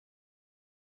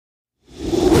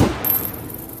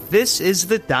This is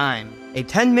The Dime, a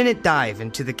 10-minute dive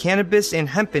into the cannabis and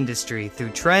hemp industry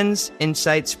through trends,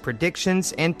 insights,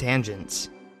 predictions, and tangents.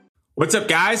 What's up,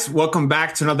 guys? Welcome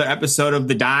back to another episode of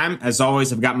The Dime. As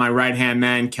always, I've got my right-hand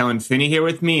man, Kellen Finney, here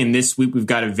with me. And this week, we've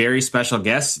got a very special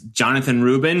guest, Jonathan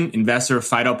Rubin, investor of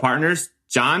Phyto Partners.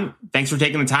 John, thanks for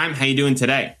taking the time. How you doing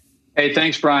today? Hey,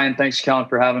 thanks, Brian. Thanks, Kellen,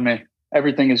 for having me.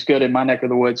 Everything is good in my neck of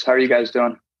the woods. How are you guys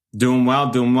doing? Doing well.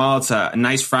 It's a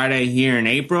nice Friday here in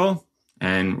April,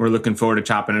 and we're looking forward to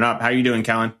chopping it up. How are you doing,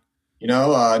 Kellen?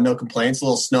 No complaints. A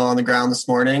little snow on the ground this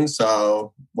morning.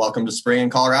 So welcome to spring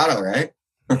in Colorado, right?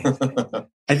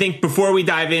 I think before we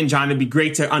dive in, John, it'd be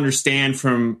great to understand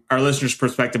from our listeners'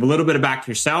 perspective a little bit about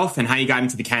yourself and how you got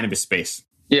into the cannabis space.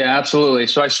 Yeah, absolutely.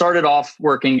 So I started off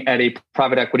working at a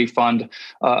private equity fund,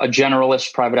 a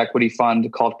generalist private equity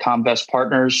fund called Cannabis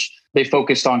Partners. They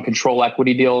focused on control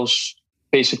equity deals,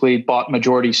 basically bought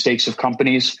majority stakes of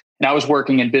companies. And I was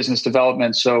working in business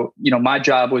development. So, my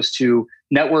job was to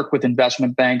network with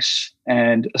investment banks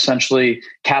and essentially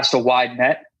cast a wide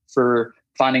net for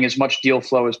finding as much deal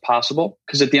flow as possible.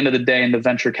 Because at the end of the day, in the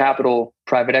venture capital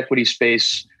private equity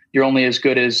space, you're only as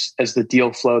good as the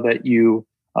deal flow that you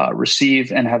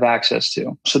receive and have access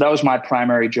to. So that was my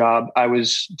primary job. I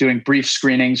was doing brief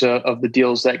screenings of the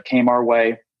deals that came our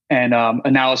way and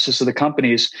analysis of the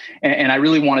companies. And I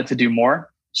really wanted to do more.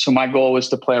 So my goal was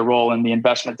to play a role in the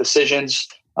investment decisions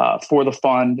for the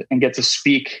fund and get to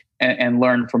speak and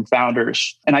learn from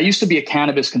founders. And I used to be a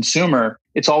cannabis consumer.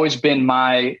 It's always been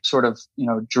my sort of,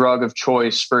 drug of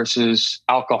choice versus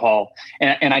alcohol.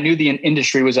 And I knew the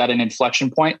industry was at an inflection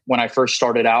point when I first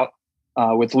started out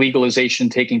with legalization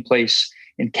taking place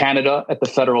in Canada at the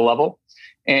federal level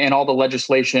and all the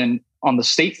legislation on the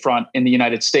state front in the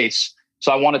United States.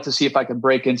 So I wanted to see if I could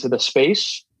break into the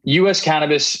space. U.S.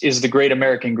 cannabis is the great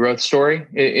American growth story.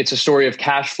 It's a story of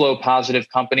cash flow positive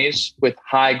companies with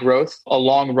high growth, a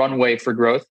long runway for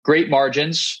growth, great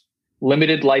margins,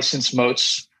 limited license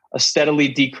moats, a steadily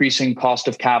decreasing cost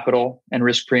of capital and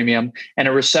risk premium, and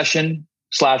a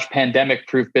recession/pandemic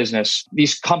proof business.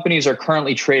 These companies are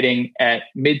currently trading at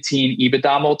mid-teen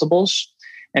EBITDA multiples.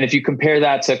 And if you compare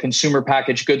that to consumer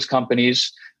packaged goods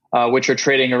companies, which are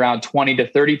trading around 20 to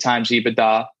 30 times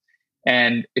EBITDA,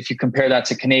 and if you compare that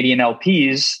to Canadian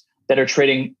LPs that are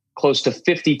trading close to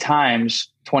 50 times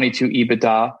 22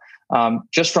 EBITDA,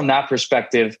 just from that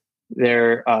perspective,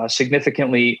 they're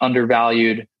significantly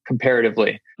undervalued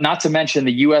comparatively. Not to mention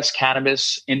the U.S.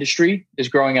 cannabis industry is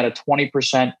growing at a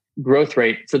 20% growth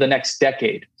rate for the next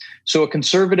decade. So a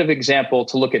conservative example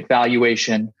to look at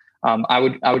valuation, I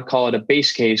would call it a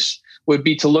base case, would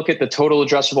be to look at the total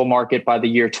addressable market by the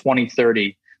year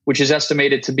 2030, which is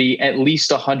estimated to be at least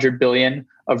 $100 billion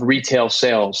of retail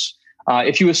sales.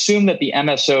 If you assume that the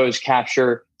MSOs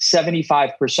capture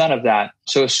 75% of that,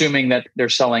 so assuming that they're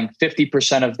selling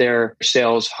 50% of their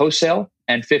sales wholesale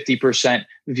and 50%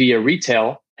 via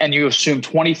retail, and you assume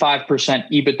 25%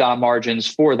 EBITDA margins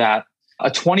for that,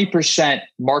 a 20%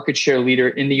 market share leader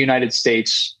in the United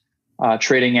States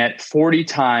trading at 40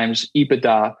 times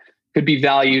EBITDA could be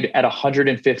valued at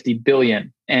 $150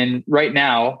 billion. And right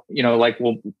now, like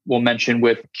we'll mention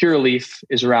with Curaleaf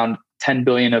is around $10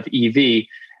 billion of EV.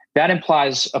 That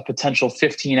implies a potential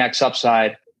 15x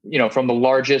upside, from the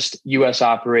largest US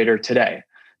operator today.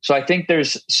 So I think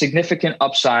there's significant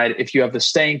upside if you have the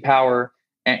staying power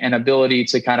and ability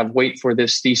to kind of wait for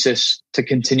this thesis to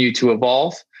continue to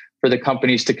evolve, for the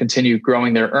companies to continue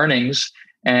growing their earnings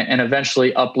and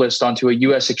eventually uplist onto a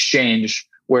US exchange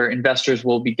where investors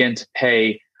will begin to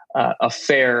pay a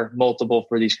fair multiple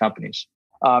for these companies.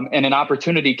 And an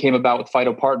opportunity came about with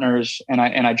Phyto Partners, and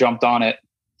I jumped on it.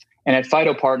 And at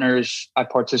Phyto Partners, I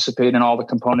participate in all the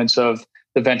components of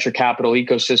the venture capital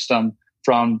ecosystem,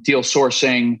 from deal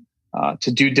sourcing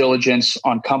to due diligence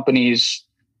on companies,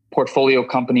 portfolio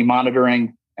company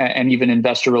monitoring, and even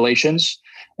investor relations.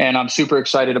 And I'm super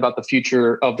excited about the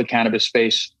future of the cannabis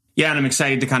space. Yeah, and I'm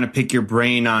excited to kind of pick your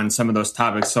brain on some of those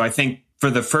topics. So I think for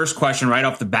the first question right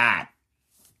off the bat,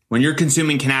 when you're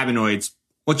consuming cannabinoids,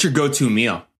 what's your go-to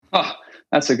meal? Oh,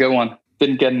 that's a good one.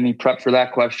 Didn't get any prep for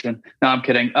that question. No, I'm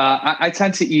kidding. I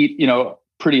tend to eat,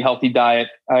 pretty healthy diet.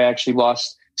 I actually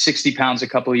lost 60 pounds a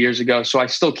couple of years ago, so I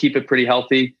still keep it pretty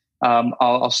healthy.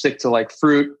 I'll stick to like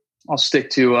fruit. I'll stick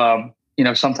to,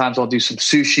 sometimes I'll do some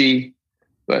sushi,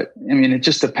 but it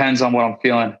just depends on what I'm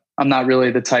feeling. I'm not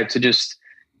really the type to just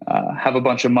have a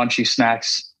bunch of munchy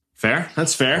snacks. Fair.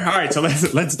 That's fair. All right. So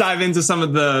let's dive into some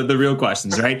of the real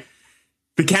questions, right?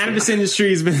 The cannabis industry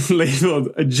has been labeled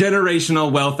a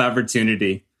generational wealth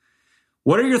opportunity.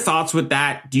 What are your thoughts with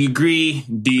that? Do you agree?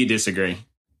 Do you disagree?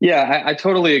 Yeah, I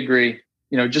totally agree.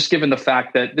 just given the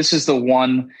fact that this is the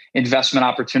one investment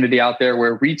opportunity out there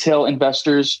where retail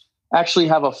investors actually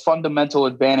have a fundamental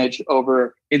advantage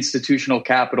over institutional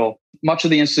capital. Much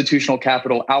of the institutional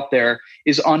capital out there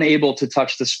is unable to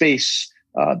touch the space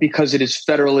because it is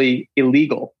federally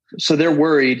illegal. So they're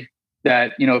worried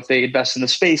that, if they invest in the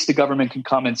space, the government can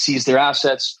come and seize their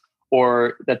assets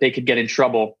or that they could get in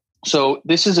trouble. So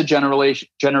this is a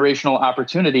generational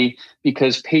opportunity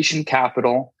because patient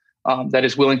capital that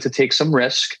is willing to take some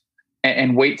risk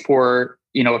and wait for,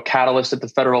 a catalyst at the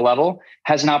federal level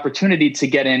has an opportunity to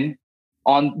get in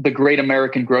on the great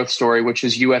American growth story, which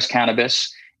is U.S.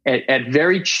 cannabis at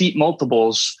very cheap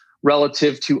multiples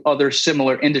relative to other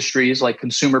similar industries like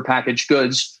consumer packaged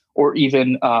goods or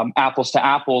even apples to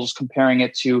apples, comparing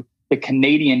it to the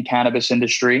Canadian cannabis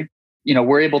industry.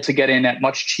 We're able to get in at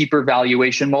much cheaper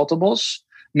valuation multiples.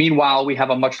 Meanwhile, we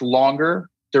have a much longer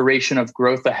duration of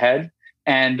growth ahead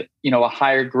and, a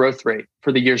higher growth rate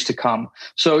for the years to come.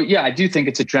 So yeah, I do think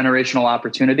it's a generational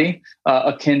opportunity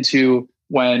akin to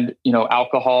when,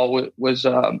 alcohol was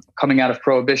coming out of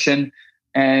prohibition.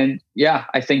 And yeah,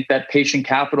 I think that patient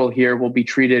capital here will be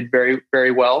treated very,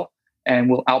 very well and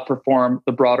will outperform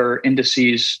the broader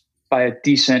indices by a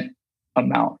decent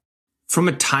amount. From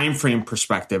a time frame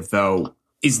perspective, though,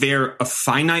 is there a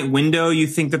finite window you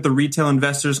think that the retail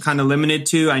investors kind of limited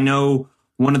to? I know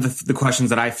one of the questions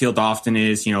that I field often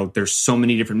is, there's so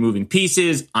many different moving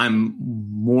pieces. I'm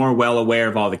more well aware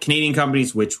of all the Canadian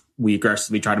companies, which we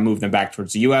aggressively try to move them back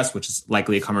towards the US, which is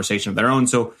likely a conversation of their own.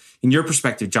 So in your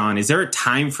perspective, John, is there a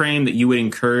time frame that you would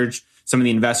encourage some of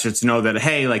the investors to know that,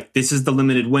 hey, like this is the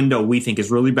limited window we think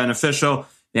is really beneficial,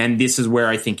 and this is where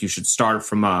I think you should start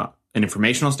from an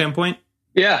informational standpoint?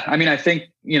 Yeah, I think,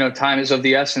 time is of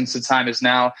the essence. The time is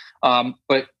now.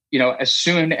 But as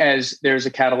soon as there's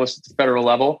a catalyst at the federal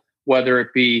level, whether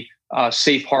it be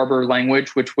safe harbor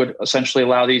language, which would essentially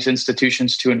allow these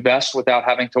institutions to invest without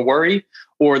having to worry,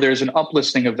 or there's an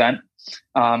uplisting event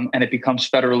and it becomes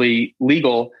federally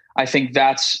legal, I think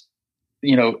that's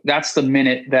the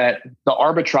minute that the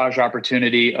arbitrage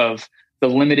opportunity of the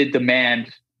limited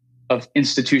demand of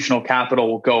institutional capital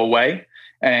will go away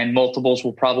and multiples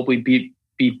will probably be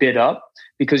bid up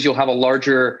because you'll have a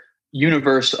larger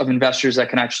universe of investors that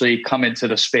can actually come into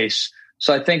the space.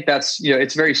 So I think that's,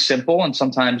 it's very simple. And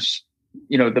sometimes,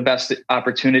 the best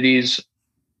opportunities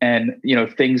and,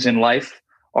 things in life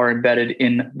are embedded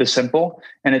in the simple.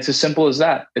 And it's as simple as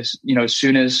that. As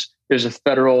soon as there's a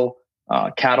federal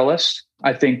catalyst,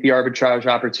 I think the arbitrage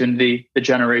opportunity, the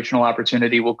generational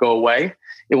opportunity will go away.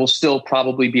 It will still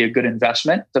probably be a good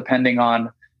investment depending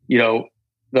on,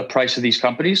 the price of these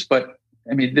companies. But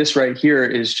this right here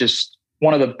is just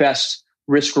one of the best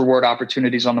risk reward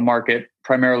opportunities on the market,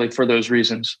 primarily for those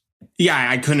reasons. Yeah,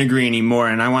 I couldn't agree anymore.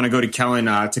 And I want to go to Kellen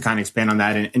to kind of expand on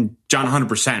that. And John,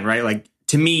 100%, right? Like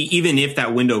to me, even if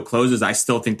that window closes, I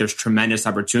still think there's tremendous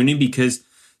opportunity because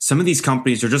some of these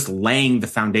companies are just laying the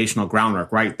foundational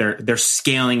groundwork, right? They're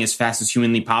scaling as fast as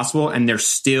humanly possible. And they're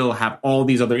still have all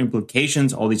these other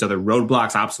implications, all these other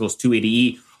roadblocks, obstacles,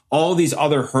 280E, all these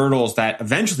other hurdles that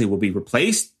eventually will be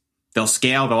replaced. They'll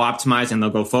scale, they'll optimize, and they'll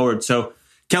go forward. So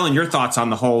Kellen, your thoughts on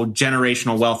the whole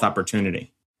generational wealth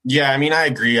opportunity? Yeah, I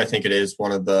agree. I think it is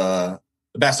one of the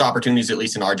best opportunities, at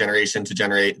least in our generation, to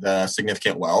generate the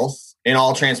significant wealth. In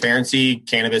all transparency,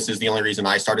 cannabis is the only reason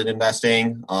I started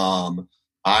investing.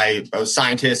 I was a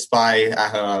scientist by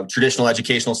a traditional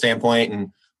educational standpoint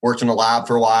and worked in a lab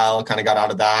for a while, kind of got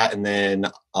out of that. And then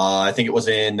I think it was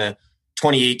in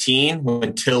 2018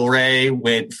 when Tilray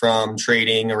went from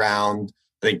trading around,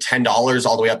 I think, $10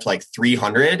 all the way up to like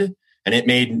 $300. And it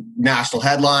made national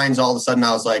headlines. All of a sudden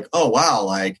I was like, oh, wow,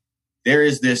 like there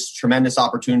is this tremendous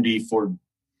opportunity for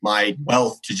my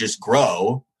wealth to just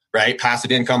grow, right? Passive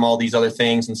income, all these other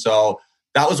things. And so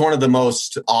that was one of the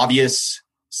most obvious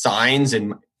signs.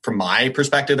 And from my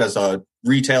perspective as a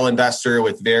retail investor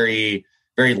with very,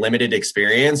 very limited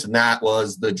experience. And that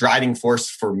was the driving force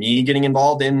for me getting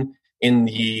involved in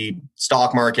the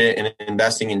stock market and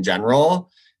investing in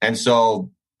general. And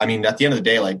so, at the end of the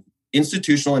day, like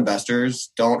institutional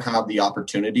investors don't have the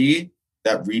opportunity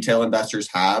that retail investors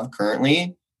have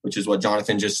currently, which is what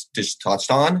Jonathan just touched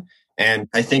on. And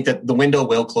I think that the window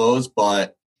will close,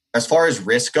 but as far as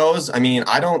risk goes,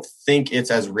 I don't think it's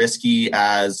as risky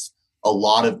as a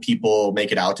lot of people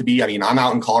make it out to be. I'm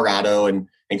out in Colorado and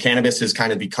cannabis has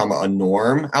kind of become a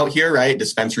norm out here, right?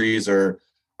 Dispensaries are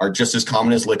just as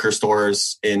common as liquor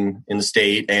stores in the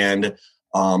state. And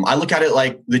I look at it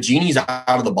like the genie's out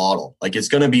of the bottle. Like it's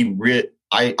going to be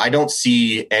I don't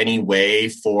see any way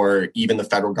for even the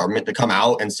federal government to come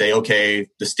out and say, okay,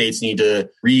 the states need to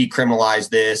recriminalize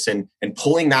this and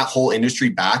pulling that whole industry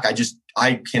back.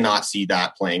 I cannot see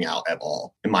that playing out at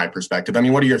all in my perspective. I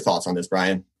mean, what are your thoughts on this,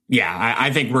 Brian? Yeah,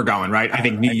 I think we're going, right? I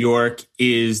think New York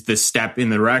is the step in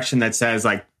the direction that says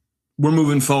like, we're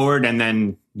moving forward. And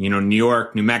then, New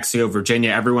York, New Mexico,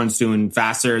 Virginia, everyone's doing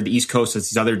faster. The East Coast has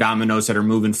these other dominoes that are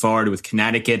moving forward with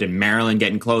Connecticut and Maryland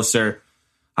getting closer.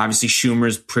 Obviously,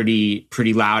 Schumer's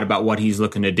pretty loud about what he's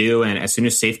looking to do. And as soon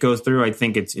as SAFE goes through, I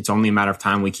think it's only a matter of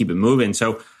time we keep it moving.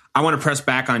 So I want to press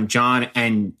back on John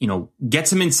and, get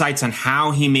some insights on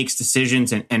how he makes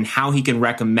decisions and how he can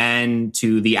recommend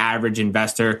to the average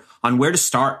investor on where to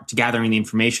start to gathering the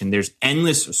information. There's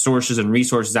endless sources and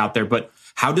resources out there, but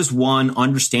how does one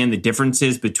understand the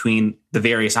differences between the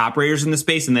various operators in the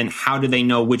space? And then how do they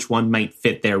know which one might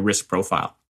fit their risk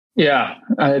profile? Yeah,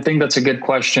 I think that's a good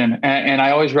question. And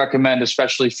I always recommend,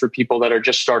 especially for people that are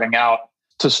just starting out,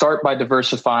 to start by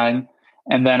diversifying.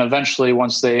 And then eventually,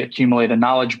 once they accumulate a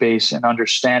knowledge base and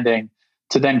understanding,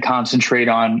 to then concentrate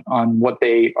on what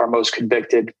they are most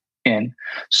convicted in.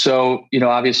 So,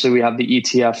 obviously we have the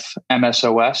ETF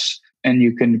MSOS, and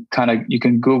you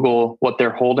can Google what their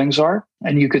holdings are,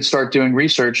 and you could start doing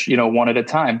research, one at a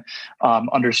time,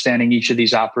 understanding each of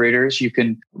these operators. You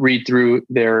can read through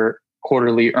their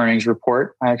quarterly earnings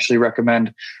report. I actually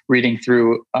recommend reading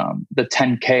through the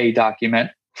 10K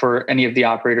document for any of the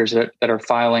operators that are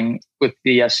filing with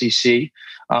the SEC.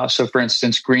 So for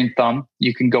instance, Green Thumb,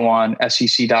 you can go on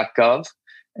sec.gov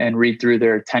and read through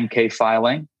their 10K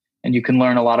filing, and you can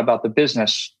learn a lot about the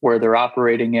business, where they're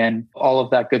operating in, all of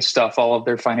that good stuff, all of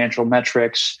their financial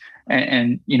metrics.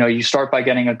 And you start by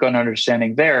getting a good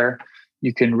understanding there.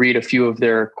 You can read a few of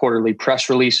their quarterly press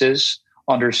releases,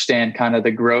 understand kind of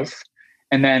the growth.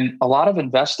 And then a lot of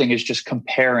investing is just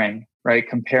comparing, right?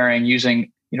 Comparing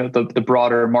using the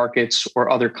broader markets or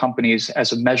other companies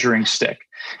as a measuring stick.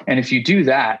 And if you do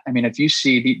that, if you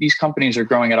see these companies are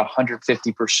growing at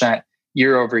 150%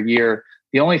 year over year,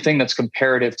 the only thing that's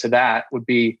comparative to that would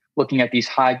be looking at these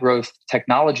high growth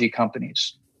technology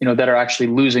companies, that are actually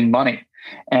losing money,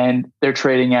 and they're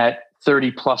trading at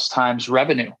 30 plus times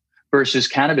revenue, versus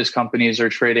cannabis companies are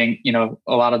trading,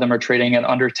 a lot of them are trading at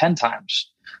under 10 times.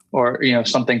 Or,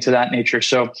 something to that nature.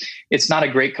 So it's not a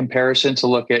great comparison to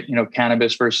look at,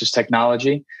 cannabis versus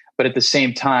technology. But at the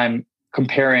same time,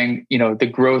 comparing, the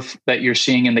growth that you're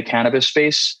seeing in the cannabis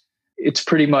space, it's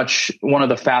pretty much one of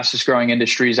the fastest growing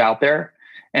industries out there.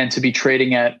 And to be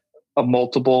trading at a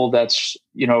multiple that's,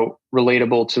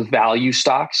 relatable to value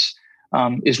stocks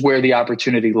is where the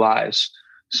opportunity lies.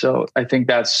 So I think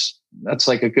that's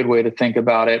like a good way to think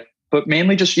about it. But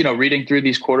mainly just, reading through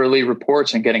these quarterly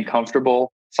reports and getting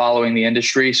comfortable, following the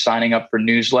industry, signing up for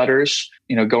newsletters,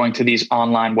 going to these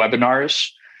online webinars,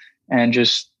 and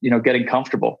just, getting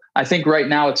comfortable. I think right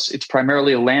now it's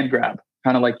primarily a land grab.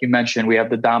 Kind of like you mentioned, we have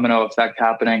the domino effect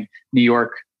happening. New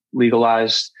York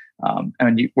legalized,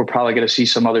 and we're probably going to see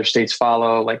some other states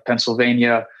follow, like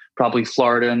Pennsylvania, probably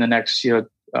Florida in the next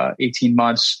 18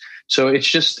 months. So it's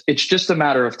just a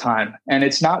matter of time. And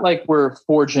it's not like we're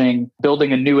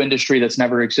building a new industry that's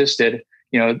never existed.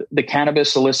 The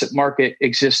cannabis illicit market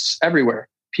exists everywhere.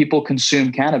 People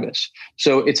consume cannabis.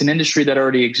 So it's an industry that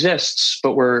already exists,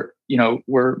 but we're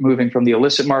moving from the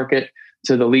illicit market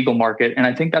to the legal market. And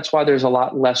I think that's why there's a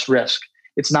lot less risk.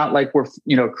 It's not like we're,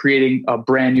 creating a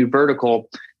brand new vertical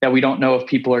that we don't know if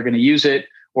people are going to use it,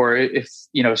 or if,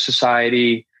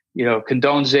 society,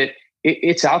 condones it.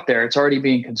 It's out there. It's already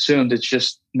being consumed. It's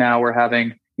just now we're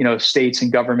having, states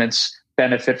and governments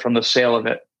benefit from the sale of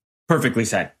it. Perfectly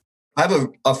said. I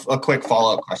have a quick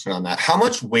follow-up question on that. How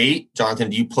much weight, Jonathan,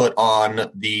 do you put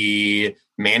on the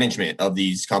management of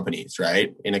these companies,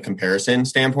 right? In a comparison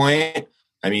standpoint?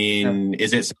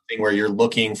 Is it something where you're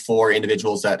looking for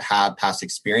individuals that have past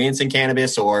experience in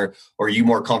cannabis, or are you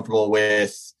more comfortable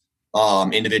with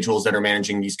individuals that are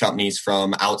managing these companies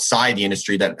from outside the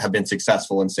industry that have been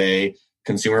successful in, say,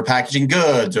 consumer packaging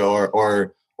goods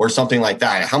or something like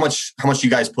that? How much do you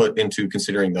guys put into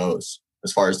considering those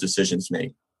as far as decisions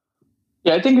made?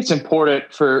 Yeah, I think it's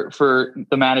important for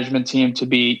the management team to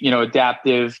be,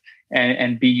 adaptive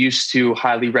and be used to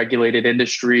highly regulated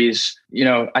industries.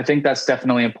 I think that's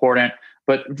definitely important.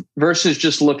 But versus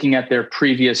just looking at their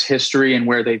previous history and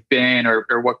where they've been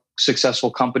or what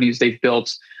successful companies they've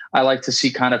built, I like to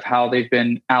see kind of how they've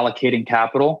been allocating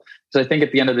capital. Because I think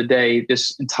at the end of the day,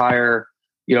 this entire,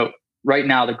 right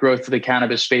now, the growth of the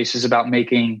cannabis space is about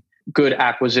making good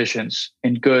acquisitions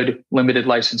in good limited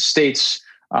license states,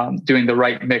 doing the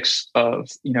right mix of,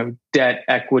 debt,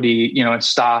 equity, and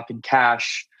stock and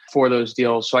cash for those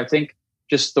deals. So I think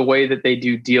just the way that they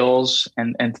do deals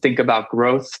and think about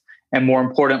growth, and more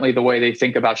importantly, the way they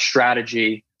think about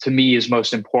strategy, to me is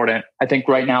most important. I think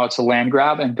right now it's a land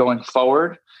grab, and going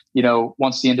forward,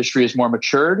 once the industry is more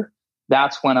matured,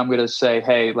 that's when I'm going to say,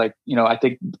 hey, I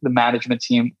think the management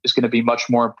team is going to be much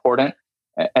more important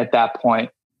at that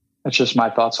point. That's just my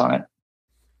thoughts on it.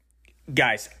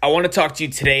 Guys, I want to talk to you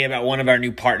today about one of our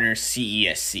new partners,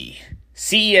 CESC.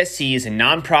 CESC is a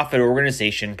nonprofit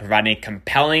organization providing a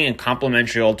compelling and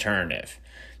complementary alternative.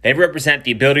 They represent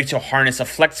the ability to harness a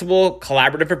flexible,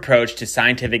 collaborative approach to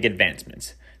scientific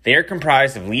advancements. They are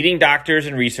comprised of leading doctors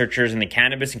and researchers in the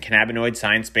cannabis and cannabinoid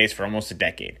science space for almost a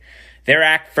decade. Their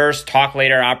act first, talk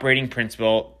later operating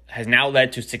principle has now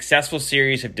led to a successful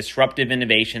series of disruptive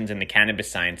innovations in the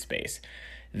cannabis science space.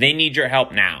 They need your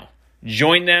help now.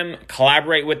 Join them,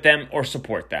 collaborate with them, or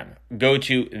support them. Go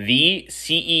to thecesc.org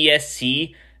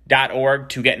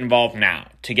to get involved now.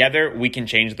 Together, we can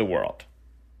change the world.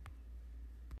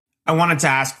 I wanted to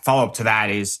ask, follow up to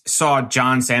that is, saw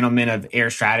John Sandelman of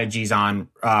Air Strategies on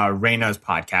Raina's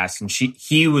podcast, and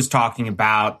he was talking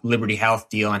about Liberty Health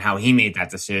deal and how he made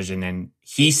that decision. And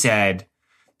he said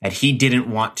that he didn't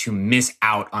want to miss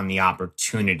out on the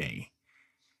opportunity.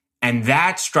 And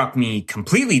that struck me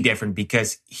completely different,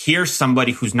 because here's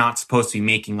somebody who's not supposed to be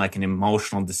making like an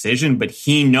emotional decision, but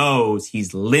he knows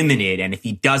he's limited. And if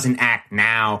he doesn't act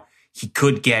now, he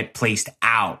could get placed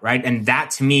out, right? And that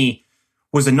to me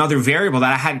was another variable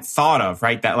that I hadn't thought of,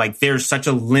 right? That like there's such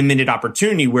a limited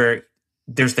opportunity where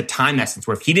there's the time essence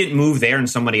where if he didn't move there and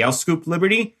somebody else scooped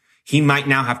Liberty, he might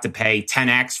now have to pay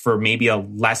 10x for maybe a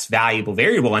less valuable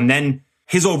variable. And then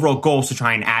his overall goal is to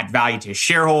try and add value to his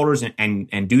shareholders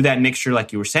and do that mixture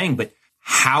like you were saying. But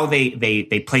how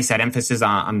they place that emphasis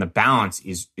on the balance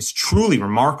is truly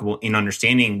remarkable in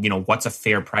understanding, what's a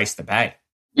fair price to pay.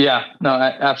 Yeah, no,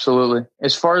 absolutely.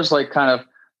 As far as like kind of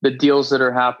the deals that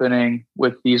are happening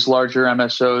with these larger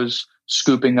MSOs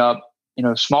scooping up,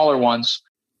 smaller ones,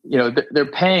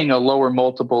 they're paying a lower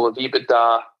multiple of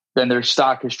EBITDA than their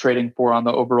stock is trading for on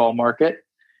the overall market.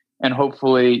 And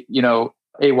hopefully,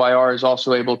 AYR is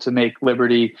also able to make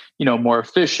Liberty, more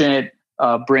efficient,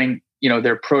 bring,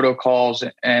 their protocols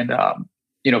and,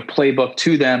 playbook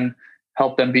to them,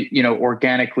 help them be,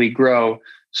 organically grow.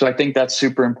 So I think that's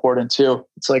super important too.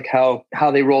 It's like how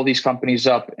they roll these companies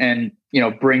up and,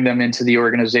 bring them into the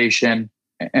organization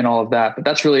and all of that. But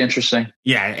that's really interesting.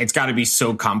 Yeah, it's got to be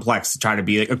so complex to try to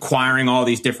be like acquiring all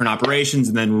these different operations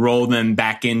and then roll them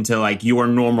back into like your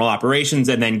normal operations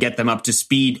and then get them up to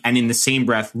speed. And in the same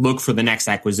breath, look for the next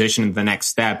acquisition, the next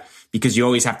step, because you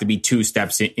always have to be 2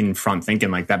 steps in front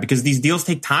thinking like that, because these deals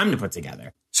take time to put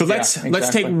together. So let's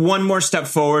take one more step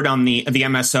forward on the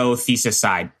MSO thesis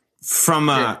side. From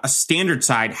a standard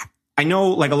side, I know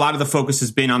like a lot of the focus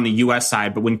has been on the US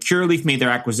side, but when Curaleaf made their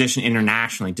acquisition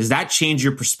internationally, does that change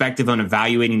your perspective on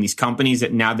evaluating these companies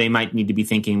that now they might need to be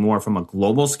thinking more from a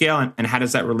global scale? And how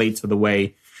does that relate to the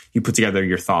way you put together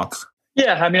your thoughts?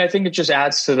 Yeah, I mean, I think it just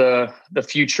adds to the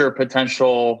future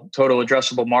potential total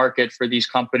addressable market for these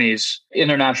companies.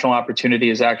 International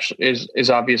opportunity is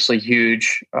obviously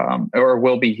huge, or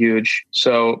will be huge.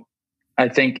 So I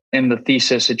think in the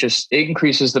thesis, it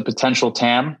increases the potential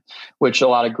TAM, which a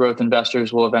lot of growth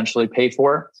investors will eventually pay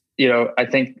for. I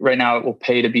think right now it will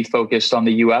pay to be focused on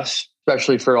the US,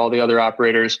 especially for all the other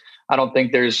operators. I don't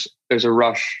think there's a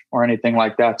rush or anything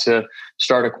like that to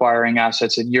start acquiring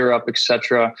assets in Europe, et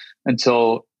cetera,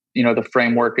 until, the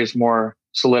framework is more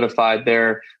solidified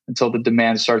there, until the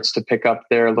demand starts to pick up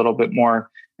there a little bit more.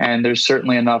 And there's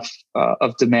certainly enough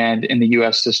of demand in the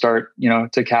US to start,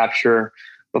 to capture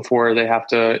before they have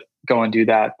to go and do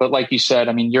that. But like you said,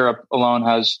 I mean, Europe alone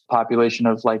has a population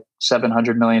of like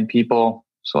 700 million people,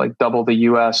 so like double the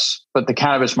US, but the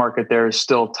cannabis market there is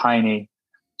still tiny.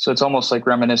 So it's almost like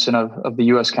reminiscent of the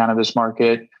US cannabis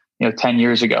market, 10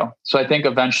 years ago. So I think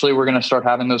eventually we're going to start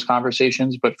having those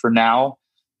conversations. But for now,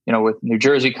 with New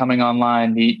Jersey coming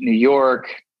online, New York,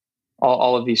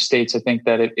 all of these states, I think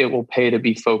that it will pay to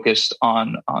be focused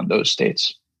on those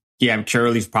states. Yeah, I'm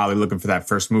Curaleaf's probably looking for that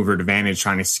first mover advantage,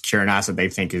 trying to secure an asset they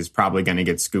think is probably going to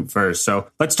get scooped first. So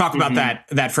let's talk about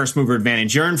that first mover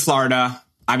advantage. You're in Florida.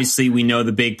 Obviously, we know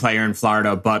the big player in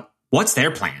Florida, but what's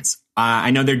their plans? I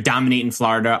know they're dominating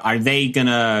Florida. Are they going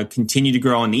to continue to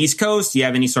grow on the East Coast? Do you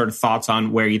have any sort of thoughts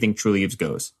on where you think Truliev's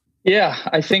goes? Yeah,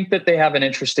 I think that they have an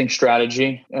interesting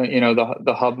strategy,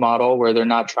 the hub model, where they're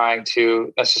not trying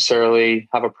to necessarily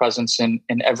have a presence in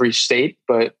every state,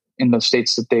 but in the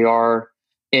states that they are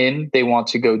in, they want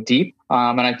to go deep.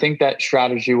 And I think that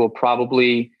strategy will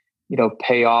probably,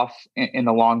 pay off in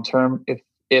the long term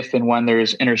if and when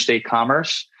there's interstate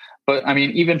commerce. But I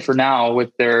mean, even for now,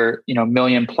 with their,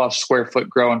 million plus square foot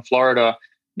grow in Florida,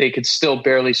 they could still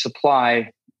barely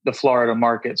supply the Florida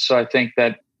market. So I think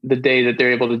that the day that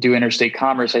they're able to do interstate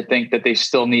commerce, I think that they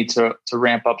still need to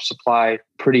ramp up supply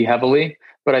pretty heavily.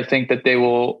 But I think that they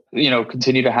will,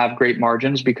 continue to have great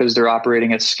margins because they're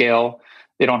operating at scale.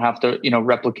 They don't have to,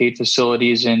 replicate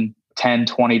facilities in 10,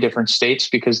 20 different states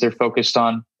because they're focused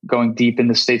on going deep in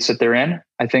the states that they're in.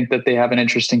 I think that they have an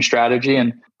interesting strategy,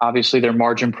 and obviously their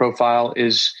margin profile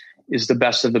is the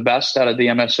best of the best out of the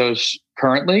MSOs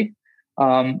currently.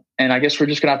 And I guess we're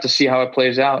just going to have to see how it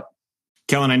plays out.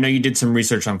 Kellen, I know you did some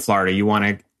research on Florida. You want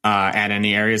to add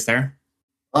any areas there?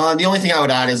 The only thing I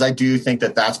would add is I do think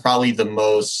that that's probably the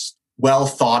most well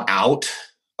thought out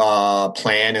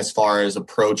plan as far as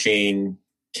approaching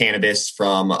cannabis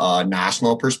from a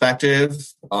national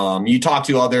perspective. You talk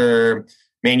to other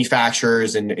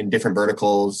manufacturers in different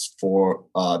verticals for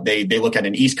they look at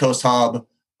an East Coast hub,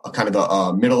 a kind of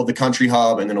a middle of the country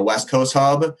hub, and then a West Coast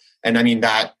hub. And I mean,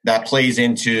 that plays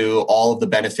into all of the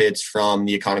benefits from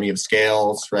the economy of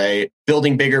scales, right?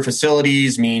 Building bigger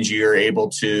facilities means you're able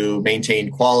to maintain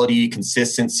quality,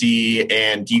 consistency,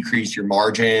 and decrease your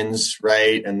margins,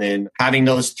 right? And then having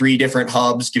those 3 different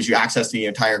hubs gives you access to the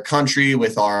entire country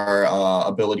with our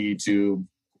ability to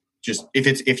just,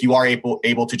 if you are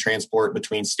able to transport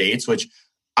between states, which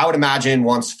I would imagine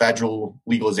once federal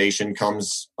legalization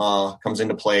comes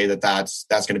into play, that's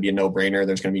going to be a no-brainer.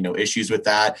 There's going to be no issues with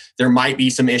that. There might be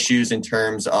some issues in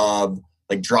terms of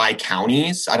like dry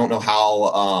counties. I don't know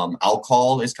how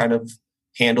alcohol is kind of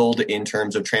handled in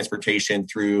terms of transportation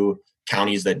through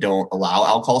counties that don't allow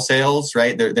alcohol sales,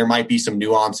 right? There might be some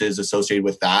nuances associated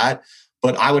with that.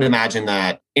 But I would imagine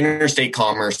that interstate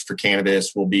commerce for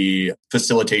cannabis will be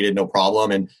facilitated no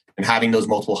problem. And having those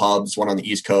multiple hubs, one on the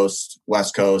East Coast,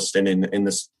 West Coast, and in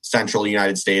the central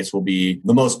United States will be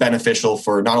the most beneficial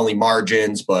for not only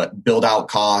margins, but build out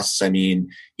costs. I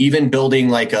mean, even building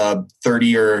like a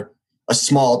 30 or a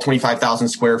small 25,000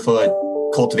 square foot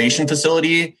cultivation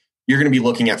facility, you're going to be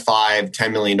looking at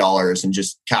 $5-10 million in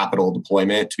just capital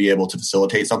deployment to be able to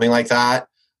facilitate something like that.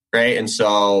 Right.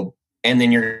 And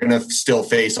then you're going to still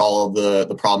face all of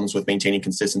the problems with maintaining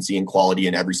consistency and quality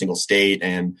in every single state.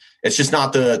 And it's just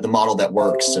not the model that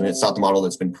works. And it's not the model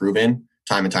that's been proven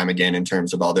time and time again in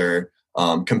terms of other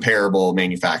comparable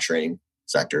manufacturing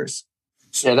sectors.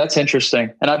 Yeah, that's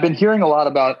interesting. And I've been hearing a lot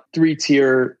about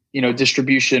 3-tier,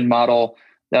 distribution model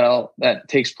that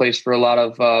takes place for a lot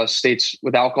of states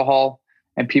with alcohol.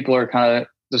 And people are kind of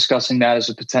discussing that as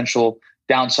a potential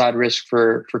downside risk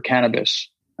for cannabis.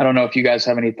 I don't know if you guys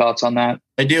have any thoughts on that.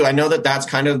 I do. I know that that's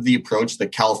kind of the approach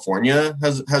that California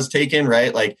has taken,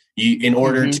 right? Like in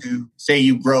order to say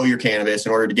you grow your cannabis,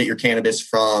 in order to get your cannabis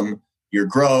from your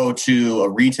grow to a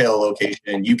retail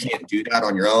location, you can't do that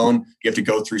on your own. You have to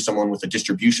go through someone with a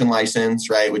distribution license,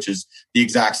 right? Which is the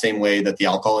exact same way that the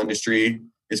alcohol industry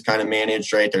is kind of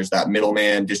managed, right? There's that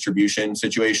middleman distribution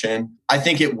situation. I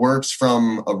think it works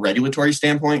from a regulatory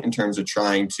standpoint in terms of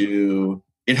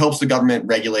it helps the government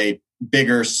regulate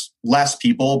bigger, less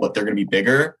people, but they're going to be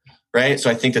bigger, right? So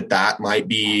I think that might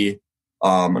be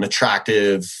an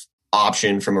attractive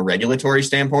option from a regulatory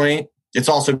standpoint. It's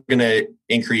also going to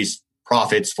increase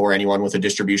profits for anyone with a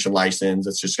distribution license.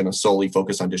 It's just going to solely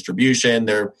focus on distribution.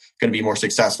 They're going to be more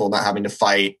successful, not having to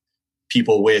fight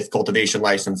people with cultivation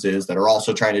licenses that are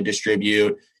also trying to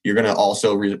distribute. You're going to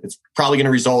also, it's probably going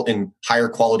to result in higher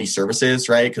quality services,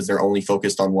 right? Because they're only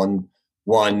focused on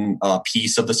one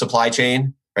piece of the supply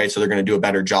chain. Right. So they're going to do a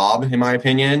better job, in my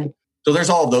opinion. So there's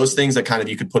all of those things that kind of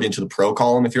you could put into the pro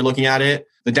column if you're looking at it.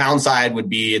 The downside would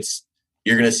be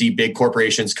you're going to see big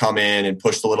corporations come in and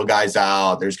push the little guys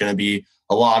out. There's going to be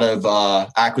a lot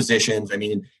of acquisitions. I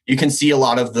mean, you can see a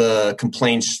lot of the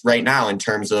complaints right now in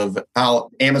terms of how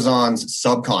Amazon's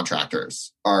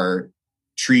subcontractors are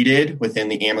treated within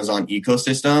the Amazon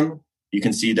ecosystem. You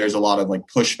can see there's a lot of like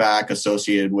pushback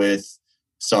associated with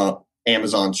some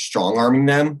Amazon strong arming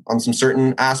them on some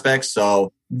certain aspects.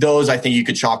 So those I think you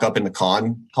could chalk up in the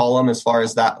con column as far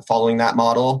as that following that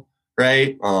model,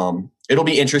 right? It'll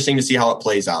be interesting to see how it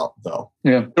plays out though.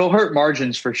 Yeah. It'll hurt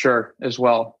margins for sure as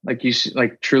well. Like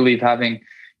Trulieve having,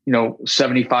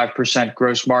 75%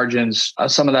 gross margins,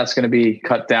 some of that's going to be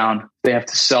cut down. They have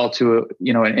to sell to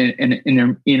an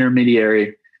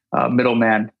intermediary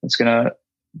middleman. It's going to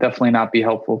definitely not be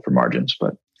helpful for margins,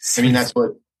 but I mean, that's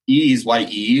what why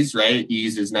Ease, right?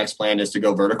 Ease's next plan is to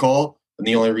go vertical. And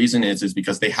the only reason is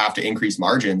because they have to increase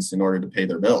margins in order to pay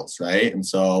their bills, right? And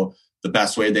so the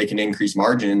best way they can increase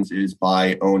margins is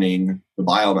by owning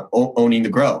the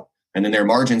grow. And then their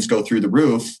margins go through the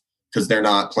roof because they're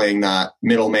not playing that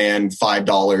middleman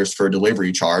 $5 for a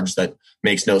delivery charge that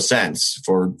makes no sense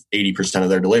for 80% of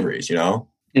their deliveries,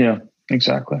 Yeah,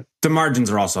 exactly. The margins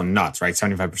are also nuts, right?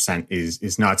 75%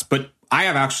 is nuts. But I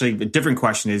have actually a different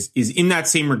question is in that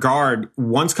same regard,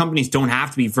 once companies don't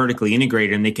have to be vertically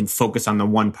integrated and they can focus on the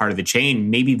one part of the chain,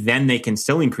 maybe then they can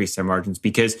still increase their margins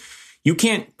because you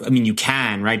can't, you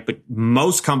can, right? But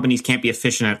most companies can't be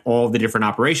efficient at all the different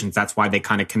operations. That's why they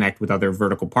kind of connect with other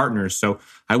vertical partners. So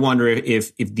I wonder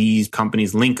if these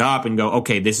companies link up and go,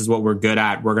 okay, this is what we're good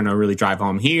at. We're going to really drive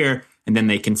home here. And then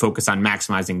they can focus on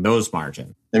maximizing those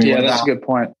margins. That's a good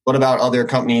point. What about other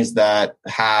companies that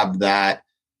have that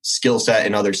skill set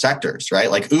in other sectors, right?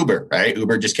 Like Uber, right?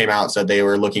 Uber just came out and said they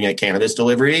were looking at cannabis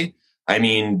delivery.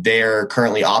 They're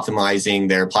currently optimizing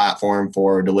their platform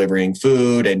for delivering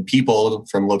food and people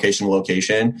from location to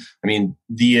location.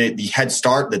 The head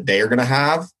start that they are going to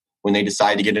have when they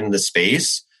decide to get into the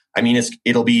space,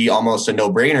 it'll be almost a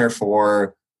no-brainer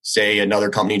for, say, another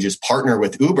company just partner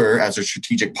with Uber as a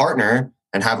strategic partner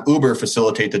and have Uber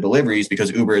facilitate the deliveries because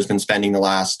Uber has been spending the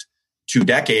last 2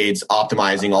 decades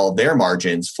optimizing all of their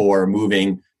margins for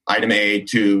moving item A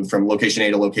from location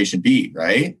A to location B,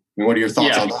 right? What are your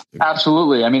thoughts on that?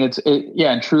 Absolutely.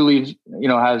 And Truly,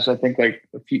 has I think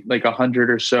like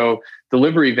 100 or so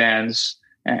delivery vans,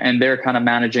 and they're kind of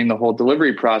managing the whole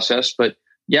delivery process. But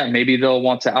yeah, maybe they'll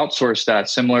want to outsource that,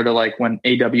 similar to like when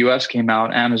AWS came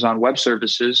out, Amazon Web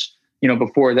Services.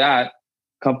 Before that,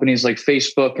 companies like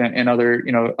Facebook and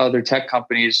other tech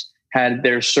companies had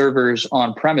their servers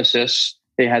on premises.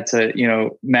 They had to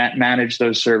manage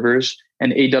those servers,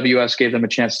 and AWS gave them a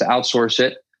chance to outsource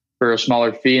it for a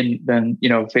smaller fee. And then,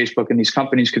 Facebook and these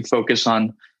companies could focus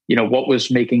on, what was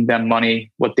making them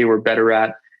money, what they were better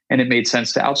at. And it made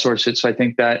sense to outsource it. So I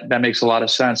think that makes a lot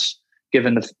of sense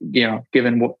given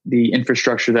the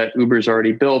infrastructure that Uber's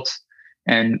already built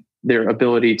and their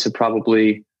ability to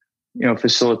probably,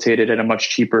 facilitate it at a much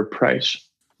cheaper price.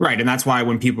 Right. And that's why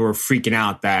when people were freaking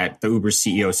out that the Uber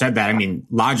CEO said that,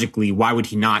 logically, why would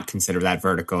he not consider that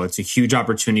vertical? It's a huge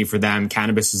opportunity for them.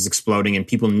 Cannabis is exploding and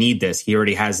people need this. He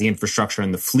already has the infrastructure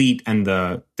and the fleet and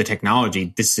the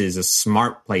technology. This is a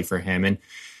smart play for him. And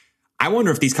I wonder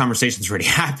if these conversations are already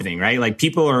happening, right? Like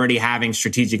people are already having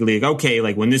strategically,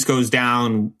 when this goes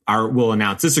down, we'll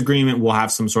announce this agreement. We'll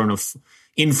have some sort of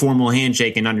informal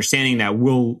handshake and understanding that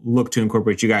we'll look to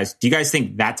incorporate you guys. Do you guys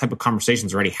think that type of conversation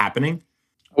is already happening?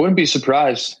 I wouldn't be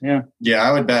surprised. Yeah. Yeah,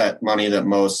 I would bet money that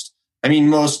most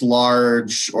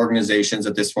large organizations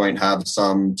at this point have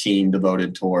some team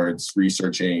devoted towards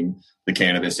researching the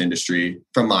cannabis industry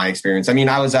from my experience.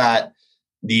 I was at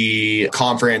the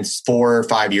conference 4 or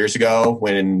 5 years ago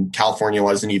when California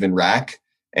wasn't even rec.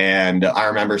 And I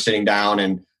remember sitting down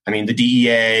and the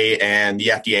DEA and the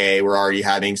FDA were already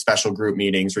having special group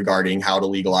meetings regarding how to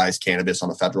legalize cannabis on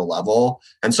a federal level.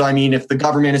 And so, if the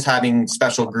government is having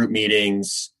special group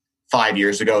meetings 5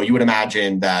 years ago, you would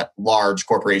imagine that large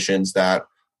corporations that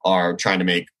are trying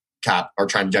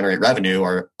to generate revenue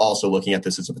are also looking at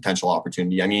this as a potential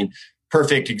opportunity.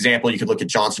 Perfect example, you could look at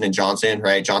Johnson & Johnson,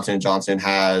 right? Johnson & Johnson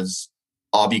has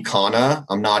Avicanna.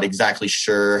 I'm not exactly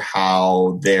sure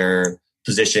how they're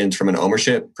positioned from an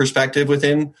ownership perspective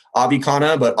within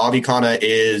Avicanna, but Avicanna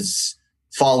is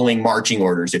following marching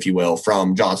orders, if you will,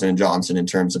 from Johnson & Johnson in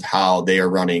terms of how they are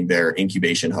running their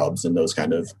incubation hubs and those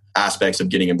kind of aspects of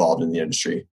getting involved in the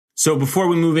industry. So before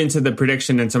we move into the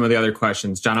prediction and some of the other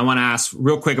questions, John, I want to ask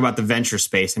real quick about the venture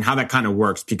space and how that kind of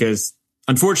works, because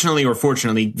unfortunately or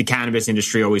fortunately, the cannabis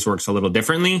industry always works a little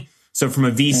differently. So from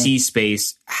a VC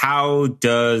space, how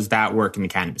does that work in the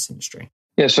cannabis industry?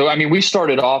 Yeah, so we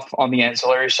started off on the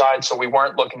ancillary side, so we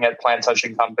weren't looking at plant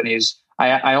touching companies.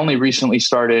 I only recently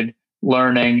started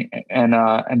learning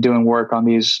and doing work on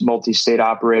these multi-state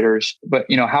operators. But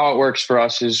how it works for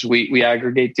us is we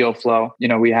aggregate deal flow.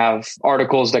 We have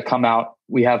articles that come out.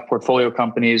 We have portfolio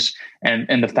companies,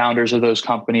 and the founders of those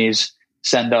companies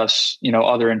send us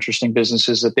other interesting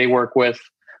businesses that they work with.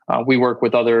 We work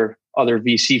with other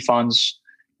VC funds,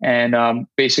 and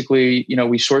basically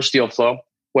we source deal flow.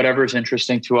 Whatever is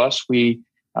interesting to us, we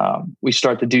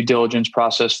start the due diligence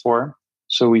process for.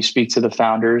 So we speak to the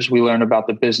founders, we learn about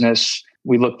the business,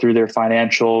 we look through their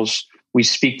financials, we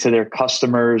speak to their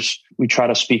customers, we try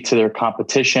to speak to their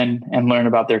competition and learn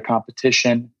about their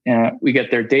competition. We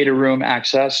get their data room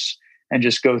access and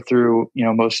just go through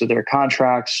most of their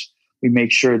contracts. We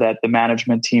make sure that the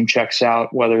management team checks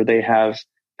out whether they have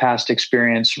past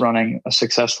experience running a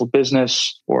successful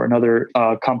business or another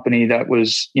company that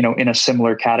was, in a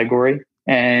similar category.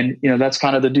 And, that's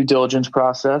kind of the due diligence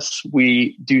process.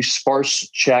 We do sparse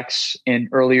checks in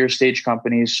earlier stage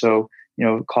companies. So,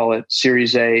 call it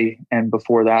Series A and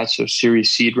before that. So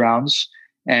Series seed rounds.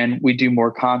 And we do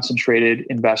more concentrated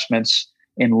investments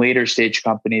in later stage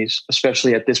companies,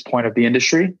 especially at this point of the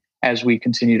industry, as we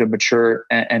continue to mature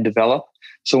and develop.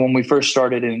 So when we first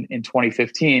started in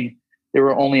 2015, there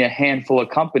were only a handful of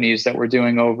companies that were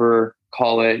doing over,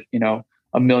 call it, $1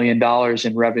 million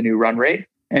in revenue run rate.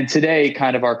 And today,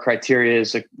 kind of our criteria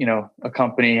is, a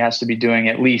company has to be doing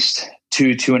at least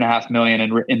 2.5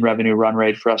 million in revenue run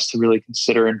rate for us to really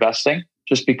consider investing,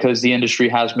 just because the industry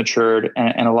has matured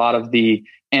and a lot of the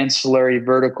ancillary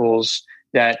verticals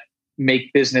that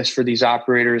make business for these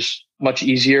operators much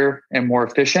easier and more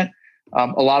efficient.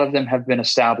 A lot of them have been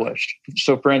established.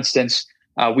 So for instance,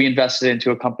 we invested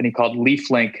into a company called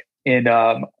LeafLink in,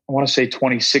 I want to say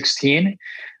 2016.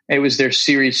 It was their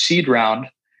Series Seed round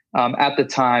at the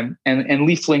time. And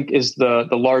LeafLink is the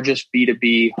largest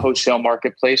B2B wholesale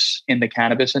marketplace in the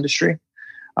cannabis industry.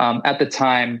 At the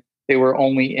time, they were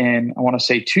only in, I want to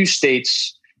say 2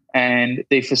 states, and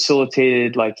they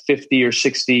facilitated like 50 or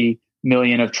 60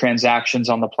 million of transactions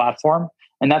on the platform.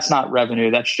 And that's not revenue.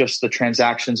 That's just the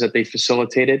transactions that they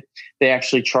facilitated. They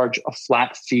actually charge a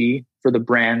flat fee for the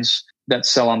brands that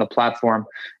sell on the platform.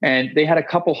 And they had a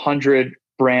couple hundred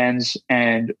brands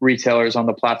and retailers on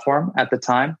the platform at the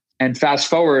time. And fast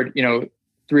forward,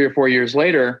 3 or 4 years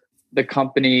later, the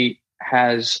company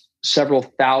has several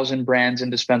thousand brands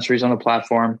and dispensaries on the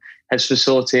platform, has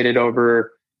facilitated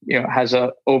over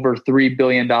 $3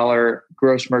 billion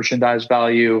gross merchandise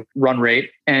value run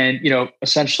rate. And,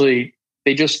 essentially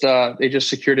they just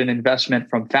secured an investment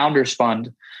from Founders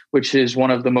Fund, which is one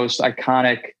of the most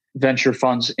iconic venture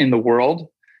funds in the world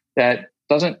that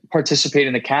doesn't participate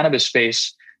in the cannabis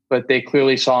space, but they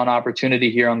clearly saw an opportunity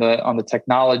here on the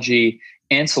technology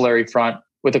ancillary front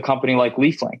with a company like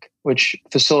LeafLink, which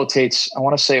facilitates, I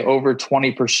want to say, over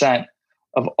 20%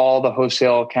 of all the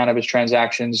wholesale cannabis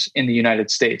transactions in the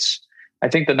United States. I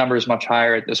think the number is much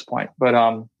higher at this point, but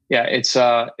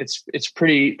it's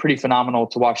pretty phenomenal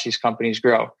to watch these companies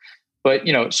grow. But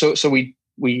so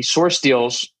we source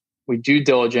deals, we do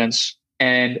diligence,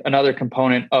 and another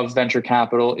component of venture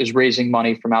capital is raising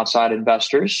money from outside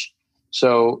investors.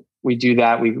 So we do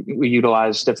that. We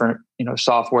utilize different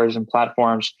softwares and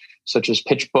platforms such as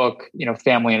PitchBook,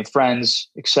 family and friends,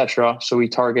 etc. So we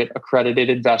target accredited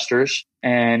investors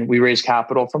and we raise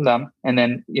capital from them, and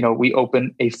then we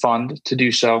open a fund to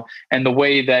do so. And the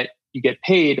way that you get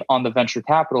paid on the venture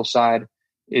capital side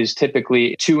is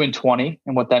typically 2 and 20.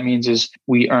 And what that means is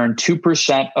we earn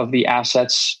 2% of the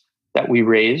assets that we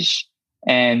raise,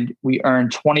 and we earn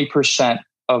 20%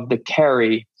 of the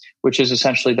carry, which is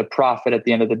essentially the profit at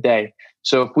the end of the day.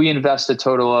 So if we invest a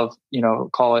total of,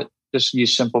 call it, just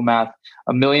use simple math,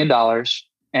 $1 million,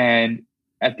 and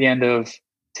at the end of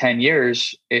 10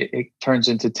 years, it turns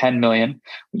into 10 million.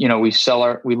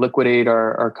 We liquidate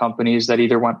our companies that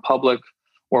either went public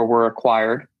or were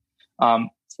acquired.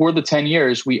 For the 10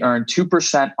 years, we earn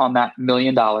 2% on that $1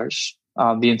 million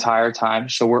the entire time.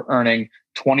 So we're earning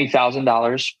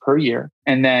 $20,000 per year.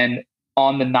 And then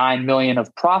on the 9 million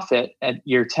of profit at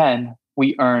year 10,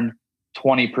 we earn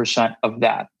 20% of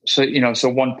that. So, so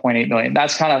 1.8 million.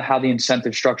 That's kind of how the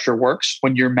incentive structure works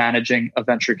when you're managing a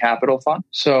venture capital fund.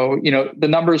 So, the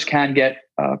numbers can get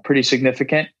pretty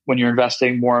significant when you're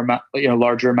investing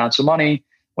larger amounts of money,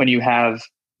 when you have,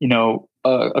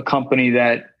 a company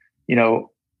that,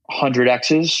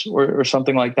 100Xs or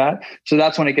something like that. So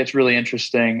that's when it gets really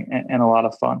interesting and a lot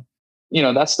of fun.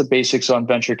 That's the basics on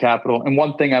venture capital. And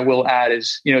one thing I will add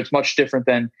is, it's much different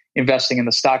than investing in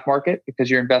the stock market because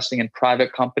you're investing in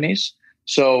private companies.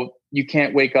 So you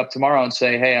can't wake up tomorrow and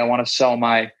say, hey, I want to sell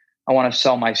my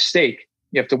stake.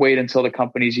 You have to wait until the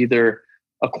company's either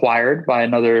acquired by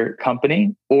another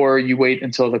company, or you wait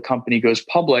until the company goes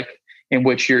public, in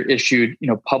which you're issued,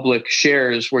 public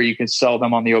shares where you can sell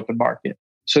them on the open market.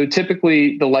 So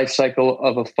typically the life cycle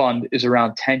of a fund is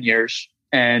around 10 years,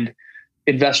 and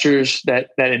investors that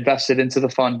invested into the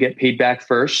fund get paid back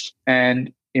first.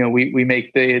 And, we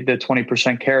make the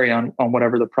 20% carry on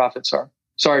whatever the profits are.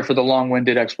 Sorry for the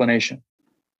long-winded explanation.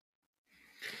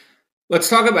 Let's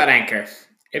talk about Anchor.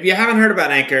 If you haven't heard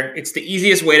about Anchor, it's the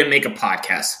easiest way to make a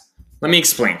podcast. Let me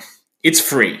explain. It's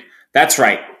free. That's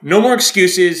right. No more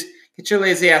excuses. Get your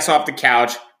lazy ass off the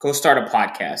couch. Go start a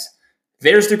podcast.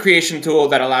 There's the creation tool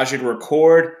that allows you to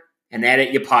record and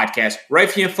edit your podcast right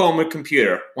from your phone or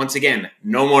computer. Once again,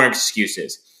 no more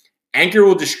excuses. Anchor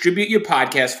will distribute your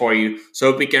podcast for you so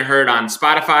it can be heard on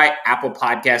Spotify, Apple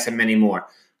Podcasts, and many more.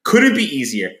 Couldn't be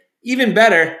easier. Even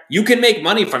better, you can make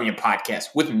money from your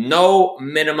podcast with no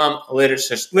minimum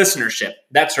listenership.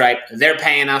 That's right. They're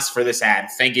paying us for this ad.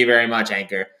 Thank you very much,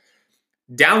 Anchor.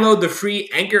 Download the free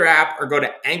Anchor app or go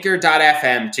to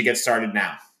anchor.fm to get started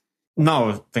now. No,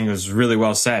 I think it was really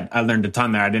well said. I learned a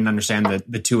ton there. I didn't understand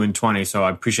the 2 and 20, so I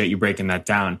appreciate you breaking that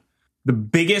down. The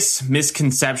biggest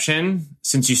misconception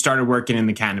since you started working in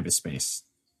the cannabis space?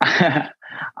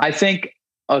 I think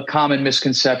a common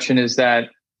misconception is that,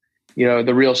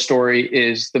 the real story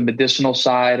is the medicinal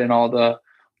side and all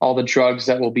the drugs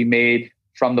that will be made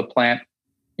from the plant,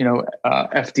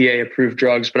 FDA approved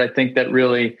drugs. But I think that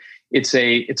really it's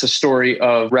a story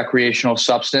of recreational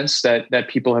substance that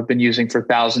people have been using for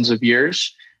thousands of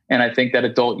years. And I think that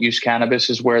adult use cannabis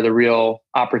is where the real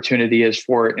opportunity is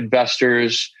for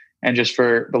investors and just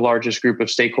for the largest group of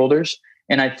stakeholders.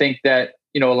 And I think that,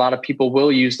 a lot of people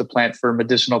will use the plant for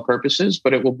medicinal purposes,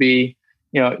 but it will be,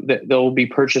 they'll be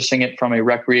purchasing it from a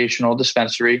recreational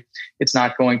dispensary. It's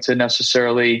not going to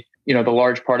necessarily, the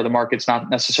large part of the market's not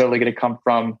necessarily going to come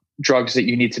from drugs that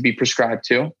you need to be prescribed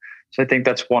to. So I think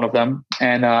that's one of them.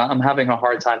 And I'm having a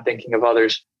hard time thinking of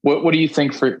others. What do you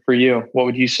think for you? What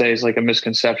would you say is like a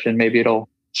misconception? Maybe it'll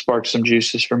spark some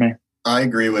juices for me. I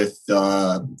agree with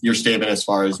your statement as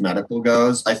far as medical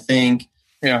goes. I think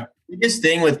the biggest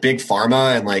thing with big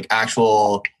pharma and like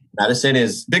actual medicine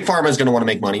is big pharma is going to want to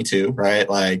make money too, right?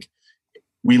 Like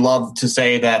we love to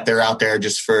say that they're out there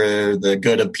just for the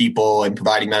good of people and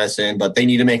providing medicine, but they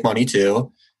need to make money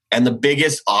too. And the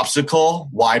biggest obstacle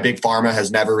why big pharma has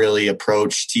never really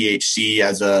approached THC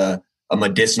as a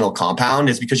medicinal compound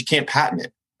is because you can't patent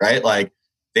it, right? Like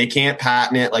they can't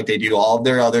patent it like they do all of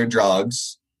their other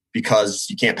drugs because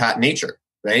you can't patent nature,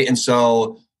 right? And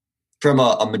so from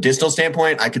a medicinal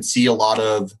standpoint, I could see a lot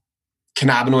of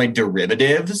cannabinoid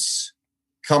derivatives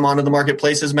come onto the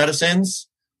marketplace as medicines,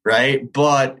 right?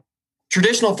 But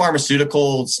traditional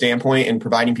pharmaceutical standpoint in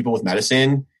providing people with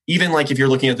medicine, even like if you're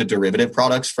looking at the derivative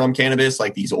products from cannabis,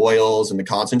 like these oils and the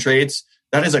concentrates,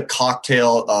 that is a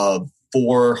cocktail of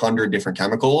 400 different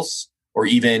chemicals or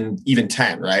even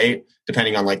 10, right?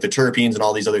 Depending on like the terpenes and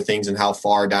all these other things and how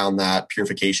far down that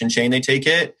purification chain they take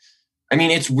it. I mean,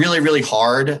 it's really, really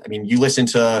hard. I mean, you listen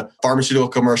to pharmaceutical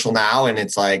commercial now and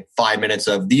it's like 5 minutes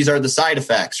of these are the side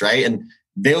effects, right? And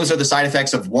those are the side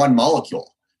effects of one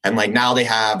molecule. And like now they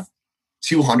have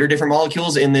 200 different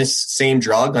molecules in this same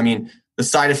drug. I mean, the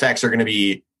side effects are going to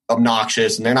be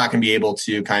obnoxious and they're not going to be able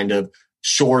to kind of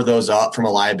shore those up from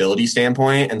a liability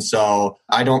standpoint. And so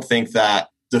I don't think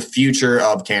that the future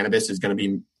of cannabis is going to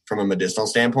be from a medicinal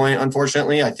standpoint,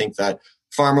 unfortunately. I think that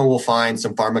pharma will find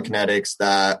some pharmacokinetics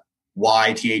that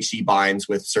why THC binds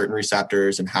with certain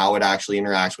receptors and how it actually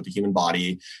interacts with the human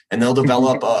body. And they'll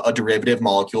develop a derivative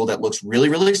molecule that looks really,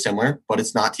 really similar, but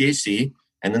it's not THC.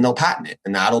 And then they'll patent it.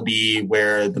 And that'll be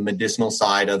where the medicinal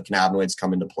side of cannabinoids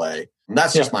come into play. And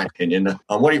that's just my opinion.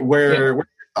 What are your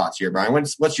thoughts here, Brian?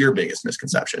 What's your biggest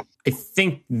misconception? I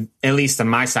think, at least on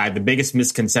my side, the biggest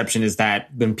misconception is that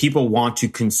when people want to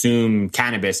consume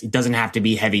cannabis, it doesn't have to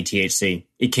be heavy THC.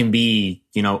 It can be,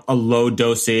 a low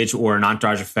dosage or an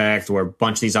entourage effect or a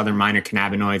bunch of these other minor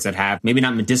cannabinoids that have maybe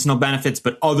not medicinal benefits,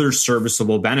 but other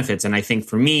serviceable benefits. And I think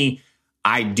for me,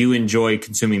 I do enjoy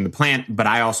consuming the plant, but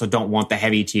I also don't want the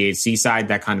heavy THC side.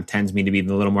 That kind of tends me to be a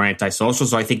little more antisocial.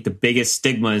 So I think the biggest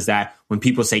stigma is that when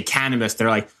people say cannabis, they're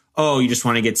like, oh, you just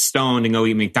want to get stoned and go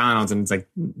eat McDonald's. And it's like,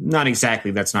 not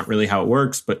exactly. That's not really how it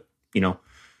works. But,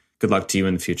 good luck to you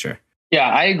in the future. Yeah,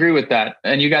 I agree with that.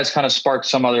 And you guys kind of sparked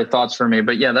some other thoughts for me.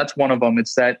 But yeah, that's one of them.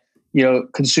 It's that,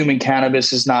 consuming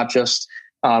cannabis is not just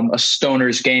a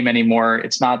stoner's game anymore.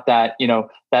 It's not that,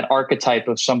 that archetype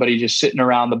of somebody just sitting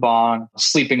around the bong,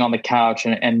 sleeping on the couch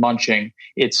and munching.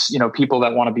 It's, people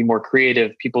that want to be more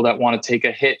creative, people that want to take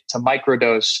a hit to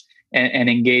microdose and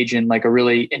engage in like a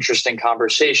really interesting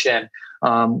conversation.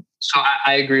 So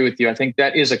I agree with you. I think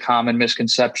that is a common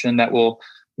misconception that will,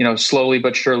 slowly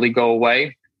but surely go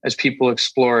away as people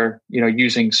explore,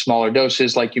 using smaller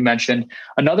doses, like you mentioned.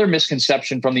 Another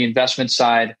misconception from the investment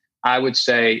side, I would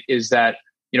say, is that,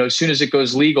 as soon as it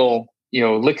goes legal,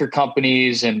 liquor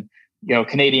companies and,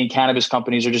 Canadian cannabis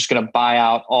companies are just going to buy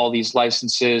out all these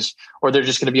licenses, or they're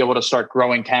just going to be able to start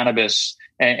growing cannabis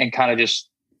and kind of just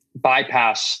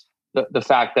bypass the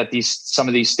fact that some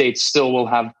of these states still will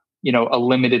have, a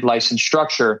limited license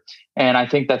structure. And I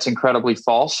think that's incredibly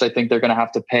false. I think they're going to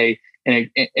have to pay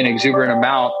an exuberant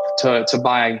amount to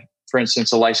buy, for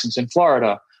instance, a license in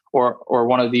Florida or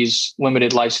one of these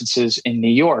limited licenses in New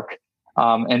York.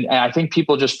 And I think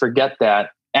people just forget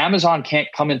that Amazon can't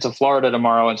come into Florida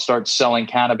tomorrow and start selling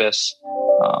cannabis.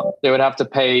 They would have to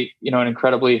pay, an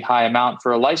incredibly high amount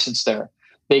for a license there.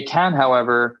 They can,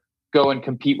 however, go and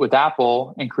compete with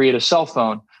Apple and create a cell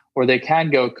phone, or they can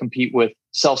go compete with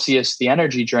Celsius, the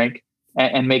energy drink,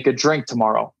 and make a drink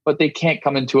tomorrow. But they can't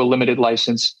come into a limited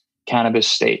license cannabis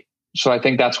state. So I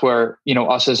think that's where,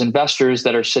 us as investors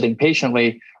that are sitting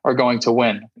patiently are going to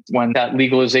win. When that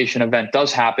legalization event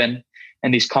does happen,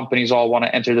 and these companies all want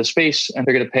to enter the space, and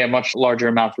they're going to pay a much larger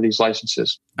amount for these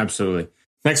licenses. Absolutely.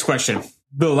 Next question.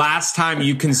 the last time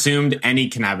you consumed any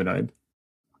cannabinoid?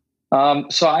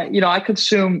 So I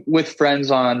consume with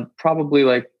friends on probably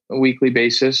like a weekly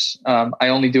basis. I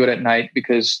only do it at night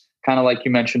because, kind of like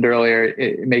you mentioned earlier,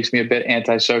 it makes me a bit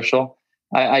antisocial.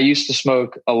 I used to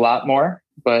smoke a lot more,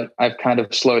 but I've kind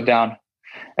of slowed down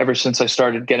ever since I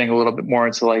started getting a little bit more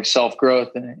into like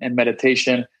self-growth and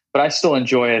meditation, but I still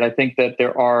enjoy it. I think that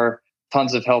there are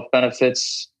tons of health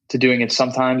benefits to doing it.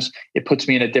 Sometimes it puts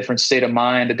me in a different state of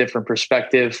mind, a different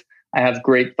perspective. I have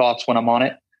great thoughts when I'm on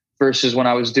it versus when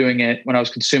I was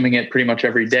consuming it pretty much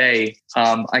every day.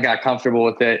 I got comfortable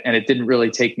with it and it didn't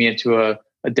really take me into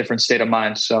a different state of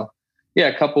mind. So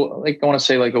yeah, I want to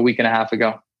say like a week and a half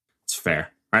ago. It's fair,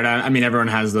 right? I mean, everyone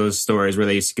has those stories where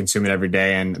they used to consume it every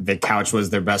day and the couch was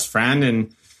their best friend,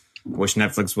 and I wish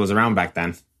Netflix was around back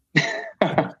then.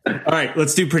 All right,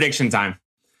 let's do prediction time.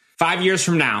 5 years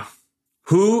from now,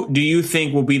 who do you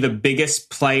think will be the biggest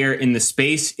player in the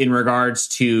space in regards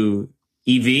to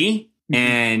EV?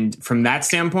 And from that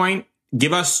standpoint,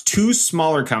 give us 2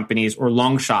 smaller companies or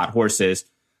long shot horses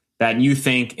that you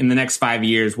think in the next 5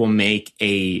 years will make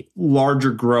a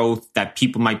larger growth that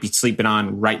people might be sleeping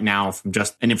on right now from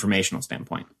just an informational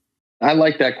standpoint? I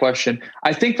like that question.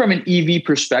 I think from an EV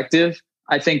perspective,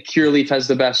 I think Cureleaf has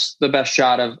the best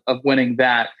shot of winning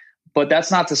that. But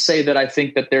that's not to say that I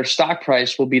think that their stock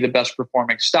price will be the best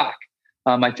performing stock.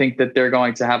 I think that they're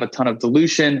going to have a ton of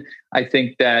dilution. I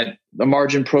think that the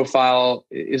margin profile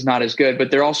is not as good,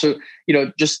 but they're also,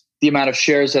 just the amount of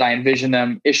shares that I envision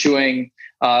them issuing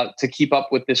to keep up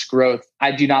with this growth.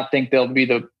 I do not think they'll be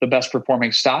the best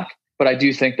performing stock, but I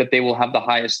do think that they will have the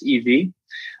highest EV.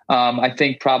 I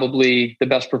think probably the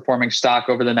best performing stock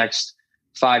over the next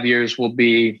 5 years will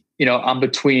be, I'm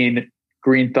between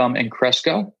Green Thumb and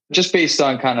Cresco, just based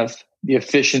on kind of the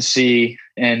efficiency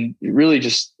and really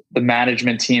just the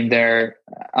management team there.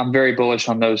 I'm very bullish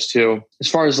on those two. As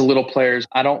far as the little players,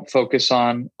 I don't focus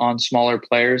on smaller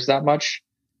players that much.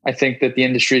 I think that the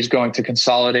industry is going to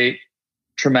consolidate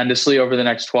tremendously over the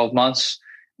next 12 months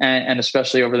and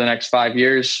especially over the next 5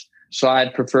 years. So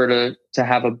I'd prefer to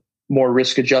have a more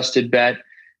risk-adjusted bet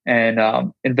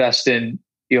and invest in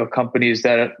companies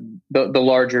that the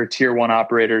larger tier 1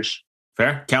 operators.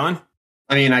 Fair. Kellen?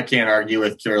 I mean, I can't argue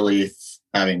with Cureleaf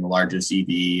having the largest EV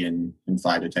in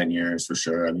 5 to 10 years for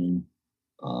sure. I mean,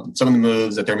 some of the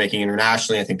moves that they're making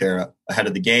internationally, I think they're ahead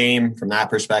of the game from that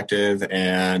perspective.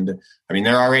 And I mean,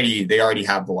 they already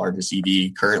have the largest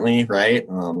EV currently, right?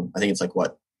 I think it's like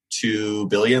 2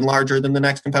 billion larger than the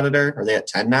next competitor. Are they at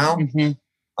 10 now? Mm-hmm. Yeah,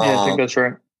 I think that's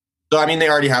right. So I mean, they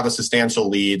already have a substantial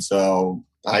lead. So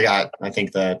I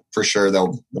think that for sure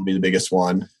they'll be the biggest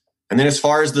one. And then as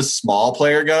far as the small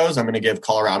player goes, I'm going to give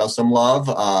Colorado some love.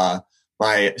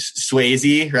 My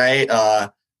Swayze,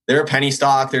 right? They're a penny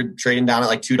stock. They're trading down at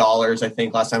like $2, I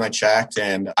think, last time I checked.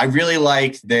 And I really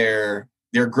like they're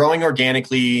growing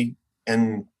organically,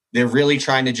 and they're really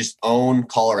trying to just own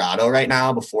Colorado right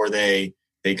now before they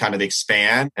kind of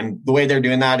expand. And the way they're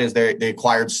doing that is they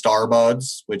acquired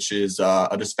Starbuds, which is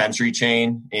a dispensary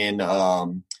chain in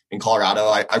Colorado.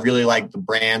 I really like the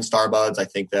brand Starbuds. I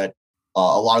think that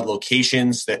a lot of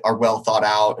locations that are well thought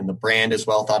out and the brand is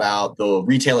well thought out. The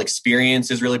retail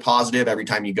experience is really positive. Every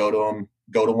time you go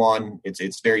to one,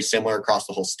 it's very similar across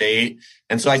the whole state.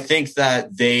 And so I think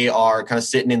that they are kind of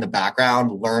sitting in the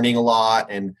background, learning a lot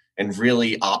and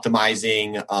really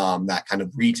optimizing that kind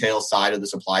of retail side of the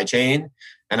supply chain.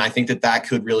 And I think that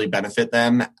could really benefit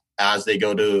them as they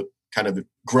go to kind of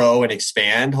grow and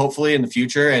expand, hopefully in the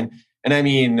future. And I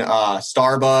mean,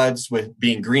 Starbuds with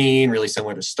being green, really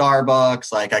similar to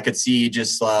Starbucks. Like I could see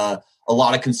just a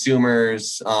lot of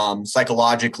consumers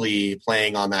psychologically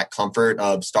playing on that comfort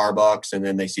of Starbucks, and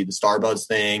then they see the Starbuds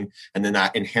thing, and then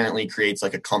that inherently creates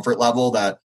like a comfort level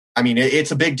that, I mean,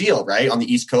 it's a big deal, right? On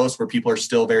the East Coast where people are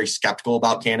still very skeptical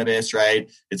about cannabis,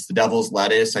 right? It's the devil's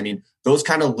lettuce. I mean, those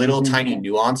kind of little tiny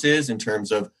nuances in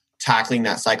terms of tackling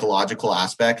that psychological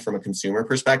aspect from a consumer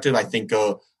perspective, I think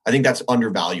that's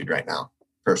undervalued right now,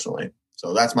 personally.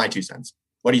 So that's my 2 cents.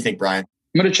 What do you think, Brian?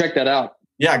 I'm going to check that out.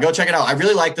 Yeah, go check it out. I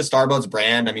really like the Starbuds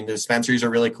brand. I mean, the dispensaries are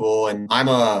really cool. And I'm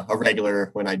a regular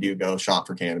when I do go shop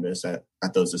for cannabis at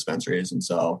those dispensaries. And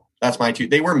so that's my 2.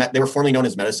 They were formerly known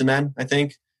as Medicine Men, I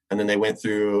think. And then they went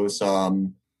through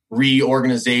some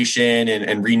reorganization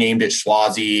and renamed it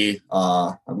Schwazi,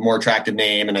 a more attractive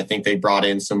name. And I think they brought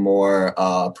in some more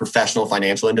professional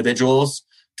financial individuals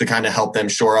to kind of help them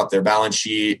shore up their balance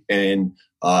sheet and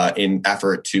in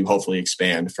effort to hopefully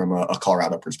expand from a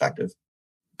Colorado perspective.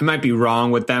 I might be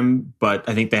wrong with them, but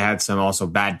I think they had some also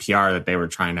bad PR that they were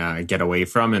trying to get away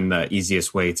from. And the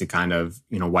easiest way to kind of,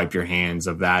 wipe your hands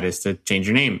of that is to change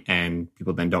your name. And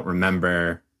people then don't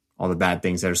remember all the bad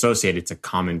things that are associated. It's a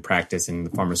common practice in the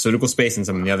pharmaceutical space and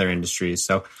some of the other industries.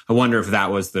 So I wonder if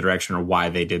that was the direction or why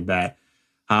they did that.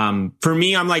 For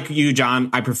me, I'm like you,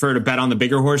 John. I prefer to bet on the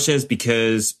bigger horses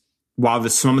because while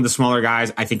some of the smaller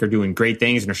guys I think are doing great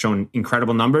things and are showing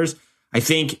incredible numbers, I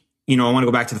think, I want to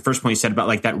go back to the first point you said about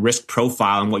like that risk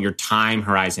profile and what your time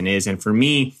horizon is. And for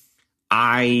me,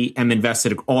 I am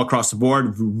invested all across the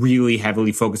board, really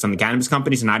heavily focused on the cannabis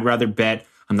companies. And I'd rather bet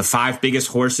on the 5 biggest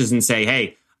horses and say,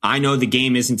 hey, I know the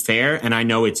game isn't fair and I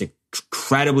know it's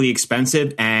incredibly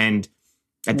expensive. And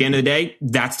at the end of the day,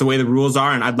 that's the way the rules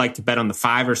are. And I'd like to bet on the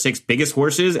 5 or 6 biggest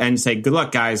horses and say, good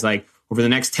luck, guys. Like over the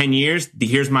next 10 years,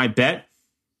 here's my bet.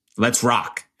 Let's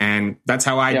rock. And that's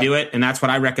how I do it. And that's what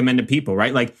I recommend to people,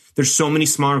 right? Like there's so many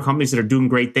smaller companies that are doing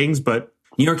great things, but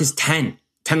New York is 10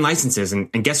 licenses.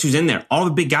 And guess who's in there? All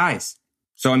the big guys.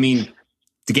 So, I mean,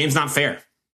 the game's not fair.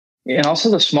 And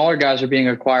also the smaller guys are being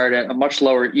acquired at a much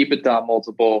lower EBITDA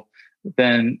multiple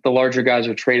than the larger guys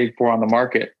are trading for on the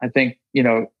market. I think,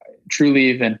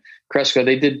 Trulieve and Cresco,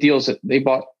 they did deals that they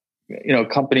bought,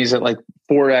 companies at like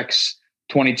 4x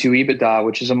 22 EBITDA,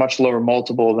 which is a much lower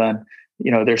multiple than,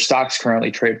 their stocks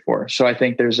currently trade for. So I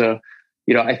think there's I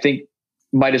think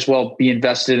might as well be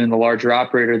invested in the larger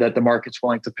operator that the market's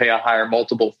willing to pay a higher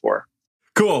multiple for.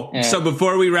 Cool. So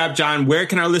before we wrap, John, where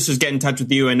can our listeners get in touch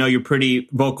with you? I know you're pretty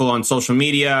vocal on social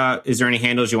media. Is there any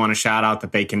handles you want to shout out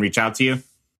that they can reach out to you?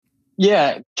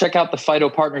 Yeah. Check out the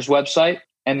Phyto Partners website.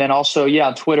 And then also,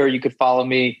 on Twitter, you could follow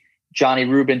me, Johnny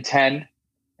Rubin 10.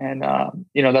 And,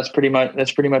 that's pretty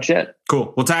much it.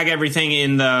 Cool. We'll tag everything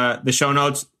in the show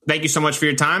notes. Thank you so much for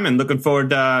your time and looking forward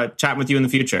to chatting with you in the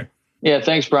future. Yeah.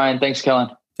 Thanks, Brian. Thanks, Kellen.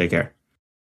 Take care.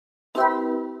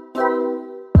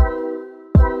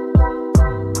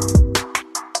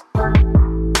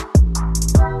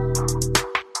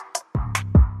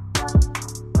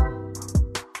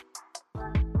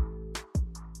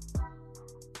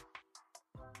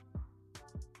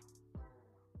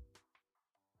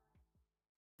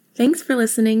 Thanks for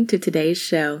listening to today's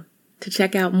show. To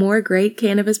check out more great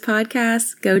cannabis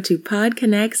podcasts, go to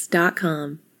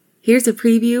podconnects.com. Here's a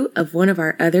preview of one of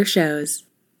our other shows.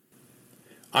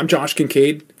 I'm Josh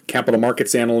Kincaid, capital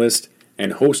markets analyst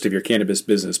and host of your cannabis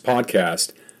business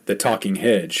podcast, The Talking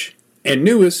Hedge, and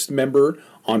newest member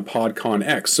on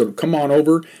PodConX. So come on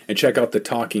over and check out The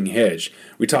Talking Hedge.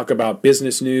 We talk about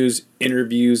business news,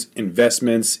 interviews,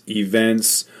 investments,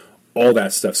 events, all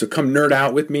that stuff. So come nerd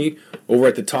out with me over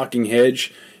at The Talking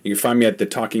Hedge. You can find me at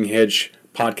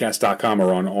thetalkinghedgepodcast.com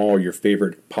or on all your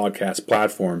favorite podcast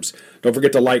platforms. Don't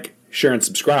forget to like, share, and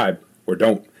subscribe, or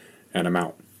don't. And I'm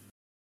out.